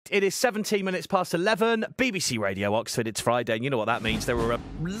It is 17 minutes past 11, BBC Radio Oxford. It's Friday, and you know what that means. There are a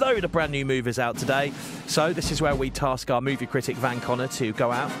load of brand new movies out today. So this is where we task our movie critic, Van Connor, to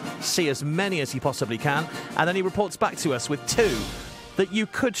go out, see as many as he possibly can, and then he reports back to us with two that you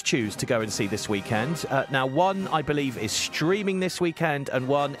could choose to go and see this weekend. Now, one, I believe, is streaming this weekend, and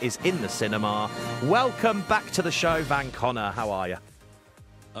one is in the cinema. Welcome back to the show, Van Connor. How are you?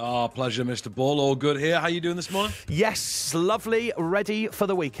 Oh, pleasure, Mr. Ball. All good here. How you doing this morning? Yes, lovely. Ready for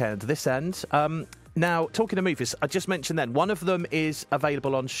the weekend, this end. Now, talking of movies, I just mentioned then, one of them is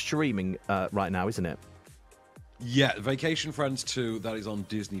available on streaming right now, isn't it? Yeah, Vacation Friends 2, that is on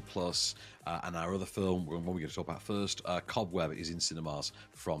Disney+. And our other film, what we're going to talk about first, Cobweb, is in cinemas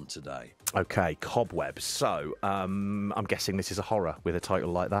from today. Okay, Cobweb. So, I'm guessing this is a horror with a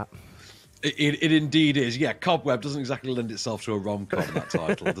title like that. It indeed is. Yeah, Cobweb doesn't exactly lend itself to a rom-com, that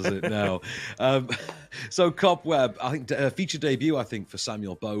title, does it? No. So Cobweb, I think, a feature debut, I think, for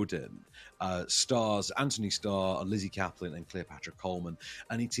Samuel Bodin. Stars Anthony Starr, Lizzie Kaplan, and Cleopatra Coleman.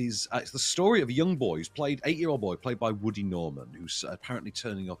 And it's the story of a young boy who's played, 8-year-old boy, played by Woody Norman, who's apparently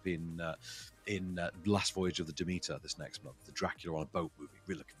turning up in Last Voyage of the Demeter this next month, the Dracula on a boat movie.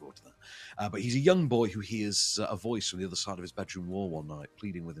 Really looking forward to that. But he's a young boy who hears a voice from the other side of his bedroom wall one night,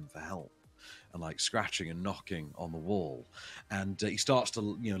 pleading with him for help. And like scratching and knocking on the wall, and he starts to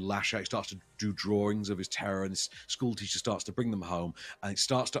lash out. He starts to do drawings of his terror, and his school teacher starts to bring them home, and it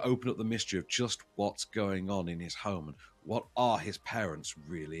starts to open up the mystery of just what's going on in his home and what are his parents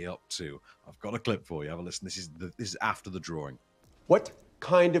really up to. I've got a clip for you. Have a listen. This is after the drawing. What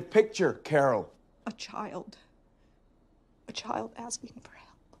kind of picture, Carol? A child asking for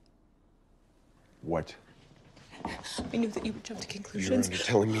help. What? I knew that you would jump to conclusions. You're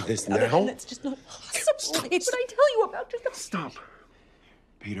telling me this now? And that's just not possible. It's what I tell you about. Just stop.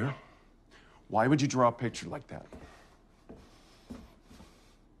 Peter, why would you draw a picture like that?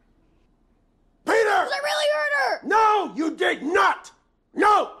 Peter! Did I really hurt her? No, you did not!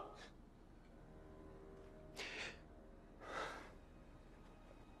 No!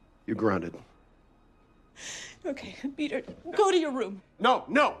 You're grounded. Okay, Peter, go to your room. No,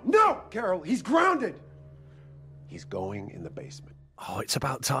 Carol, he's grounded. He's going in the basement. Oh, it's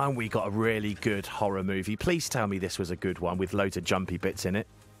about time we got a really good horror movie. Please tell me this was a good one with loads of jumpy bits in it.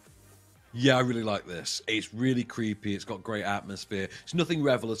 Yeah, I really like this. It's really creepy. It's got great atmosphere. It's nothing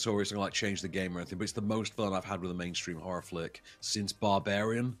revelatory. It's not like change the game or anything, but it's the most fun I've had with a mainstream horror flick since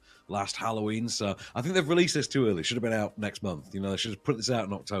Barbarian last Halloween. So I think they've released this too early. Should have been out next month. They should have put this out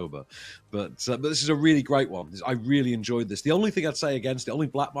in October. But this is a really great one. I really enjoyed this. The only thing I'd say against it, only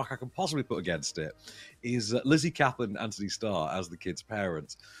black mark I can possibly put against it, is Lizzie Kaplan and Anthony Starr as the kids'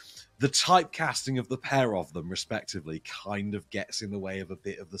 parents. The typecasting of the pair of them, respectively, kind of gets in the way of a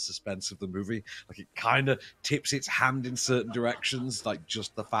bit of the suspense of the movie. Like, it kind of tips its hand in certain directions, like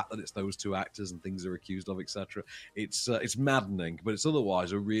just the fact that it's those two actors and things they're accused of, etc. It's maddening, but it's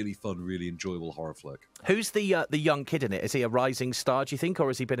otherwise a really fun, really enjoyable horror flick. Who's the young kid in it? Is he a rising star, do you think, or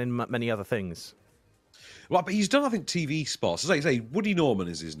has he been in many other things? Well, but he's done, I think, TV spots. As I say, Woody Norman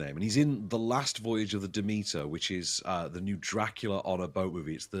is his name, and he's in The Last Voyage of the Demeter, which is the new Dracula on a boat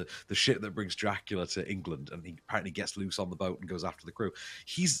movie. It's the ship that brings Dracula to England, and he apparently gets loose on the boat and goes after the crew.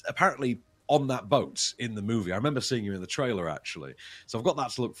 He's apparently on that boat in the movie. I remember seeing him in the trailer, actually. So I've got that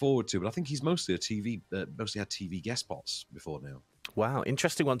to look forward to, but I think he's mostly had TV guest spots before now. Wow,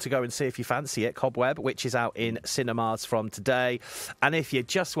 interesting one to go and see if you fancy it. Cobweb, which is out in cinemas from today. And if you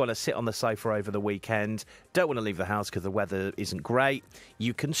just want to sit on the sofa over the weekend, don't want to leave the house because the weather isn't great,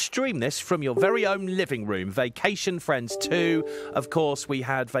 you can stream this from your very own living room. Vacation Friends 2. Of course, we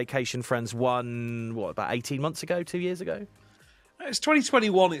had Vacation Friends 1, about 18 months ago, 2 years ago? It's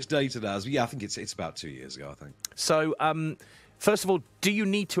 2021 it's dated as. But yeah, I think it's about 2 years ago, I think. So, first of all, do you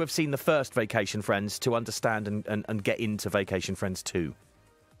need to have seen the first Vacation Friends to understand and get into Vacation Friends 2?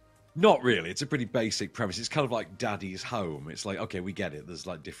 Not really. It's a pretty basic premise. It's kind of like Daddy's Home. It's like, okay, we get it. There's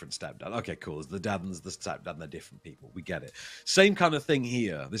like different stepdad. Okay, cool. There's the dad and the stepdad, and they're different people. We get it. Same kind of thing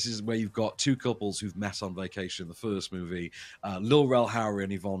here. This is where you've got two couples who've met on vacation in the first movie. Lil Rel Howery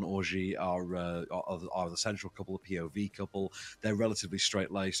and Yvonne Orji are the central couple, the POV couple. They're relatively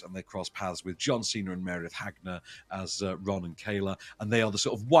straight-laced, and they cross paths with John Cena and Meredith Hagner as Ron and Kayla, and they are the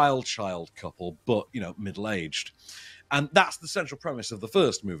sort of wild child couple, but, middle-aged. And that's the central premise of the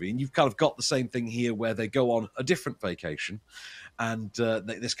first movie. And you've kind of got the same thing here where they go on a different vacation. And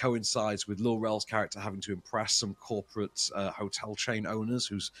this coincides with Lil Rel's character having to impress some corporate hotel chain owners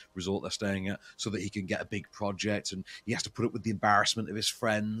whose resort they're staying at so that he can get a big project. And he has to put up with the embarrassment of his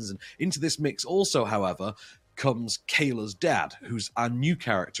friends. And into this mix also, however, comes Kayla's dad, who's our new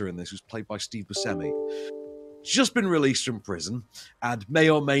character in this, who's played by Steve Buscemi. just been released from prison and may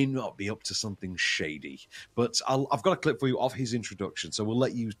or may not be up to something shady. But I've got a clip for you of his introduction, so we'll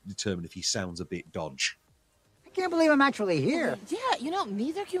let you determine if he sounds a bit dodge. I can't believe I'm actually here. Yeah,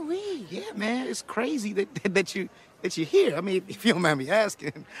 neither can we. Yeah, man, it's crazy that you're here. I mean, if you don't mind me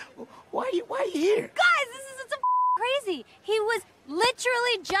asking, why are you here? Guys, this is so crazy. He was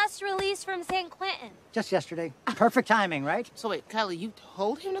literally just released from San Quentin. Just yesterday. Perfect timing, right? So wait, Kylie, you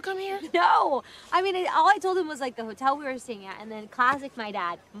told him to come here? No, I mean, all I told him was like the hotel we were staying at, and then classic my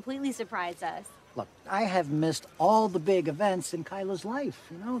dad completely surprised us. Look, I have missed all the big events in Kyla's life.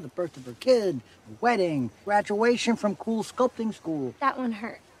 You know, the birth of her kid, the wedding, graduation from cool sculpting school. That one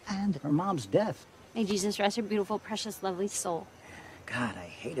hurt. And her mom's death. May Jesus rest her beautiful, precious, lovely soul. God, I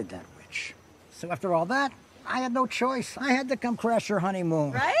hated that witch. So after all that, I had no choice. I had to come crash her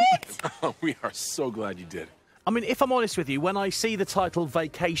honeymoon. Right? Oh, we are so glad you did. I mean, if I'm honest with you, when I see the title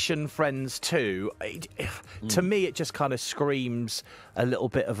Vacation Friends 2, to me it just kind of screams a little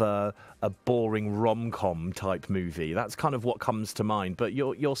bit of a boring rom-com type movie. That's kind of what comes to mind, but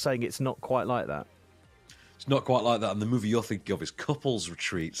you're saying it's not quite like that. It's not quite like that. And the movie you're thinking of is Couples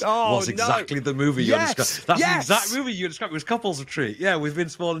Retreat. Oh, was exactly the movie you described. That's the exact movie you described. It was Couples Retreat. Yeah, with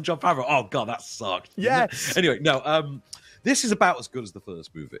Vince Vaughn and John Favreau. Oh, God, that sucked. Yes. Anyway, no, this is about as good as the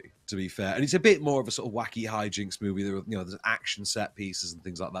first movie, to be fair. And it's a bit more of a sort of wacky hijinks movie. There's action set pieces and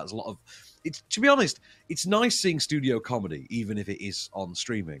things like that. There's a lot of... to be honest, it's nice seeing studio comedy, even if it is on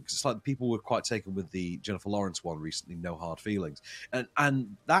streaming. Because it's like people were quite taken with the Jennifer Lawrence one recently, No Hard Feelings.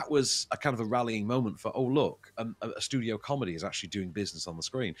 And that was a kind of a rallying moment for, oh, look, a studio comedy is actually doing business on the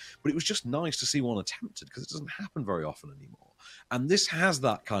screen. But it was just nice to see one attempted, because it doesn't happen very often anymore. And this has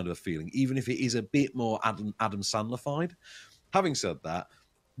that kind of feeling, even if it is a bit more Adam Sandler-fied. Having said that,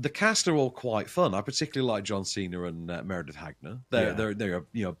 the cast are all quite fun. I particularly like John Cena and Meredith Hagner. They're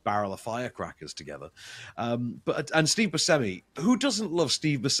a barrel of firecrackers together. And Steve Buscemi, who doesn't love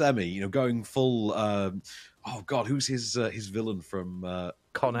Steve Buscemi? Going full. Oh God, who's his villain from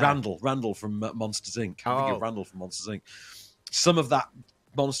Randall from Monsters Inc. Think of Randall from Monsters Inc. Some of that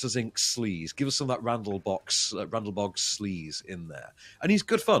Monsters Inc. sleaze. Give us some of that Randall Boggs sleaze in there. And he's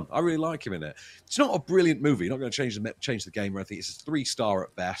good fun. I really like him in it. It's not a brilliant movie. You're not going to change the game or anything. It's a 3-star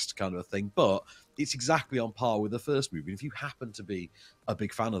at best kind of a thing. But it's exactly on par with the first movie. And if you happen to be a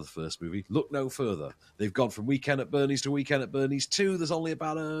big fan of the first movie, look no further. They've gone from Weekend at Bernie's to Weekend at Bernie's 2. There's only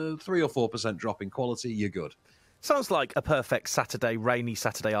about a 3 or 4% drop in quality. You're good. Sounds like a perfect rainy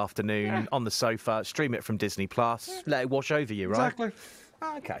Saturday afternoon on the sofa. Stream it from Disney Plus. Let it wash over you, right? Exactly.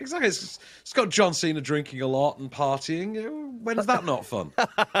 Okay. Exactly. It's got John Cena drinking a lot and partying. When's that not fun?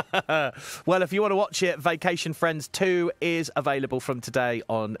 Well, if you want to watch it, Vacation Friends 2 is available from today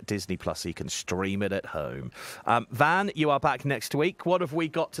on Disney Plus, so you can stream it at home. Van, you are back next week. What have we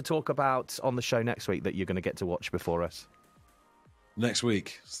got to talk about on the show next week that you're going to get to watch before us? Next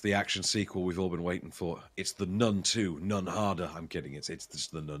week, it's the action sequel we've all been waiting for. It's The Nun 2, None Harder. I'm kidding, it's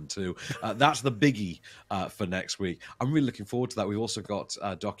just The Nun 2. That's the biggie for next week. I'm really looking forward to that. We've also got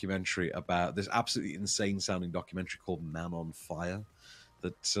a documentary about this absolutely insane-sounding documentary called Man on Fire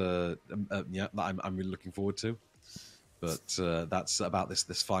that I'm really looking forward to. But that's about this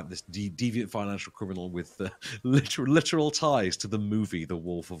deviant financial criminal with literal ties to the movie The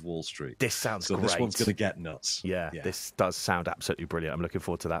Wolf of Wall Street. This sounds great. This one's going to get nuts. Yeah, this does sound absolutely brilliant. I'm looking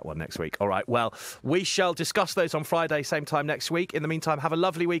forward to that one next week. All right, well, we shall discuss those on Friday, same time next week. In the meantime, have a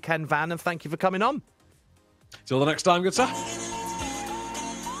lovely weekend, Van, and thank you for coming on. Till the next time, good sir.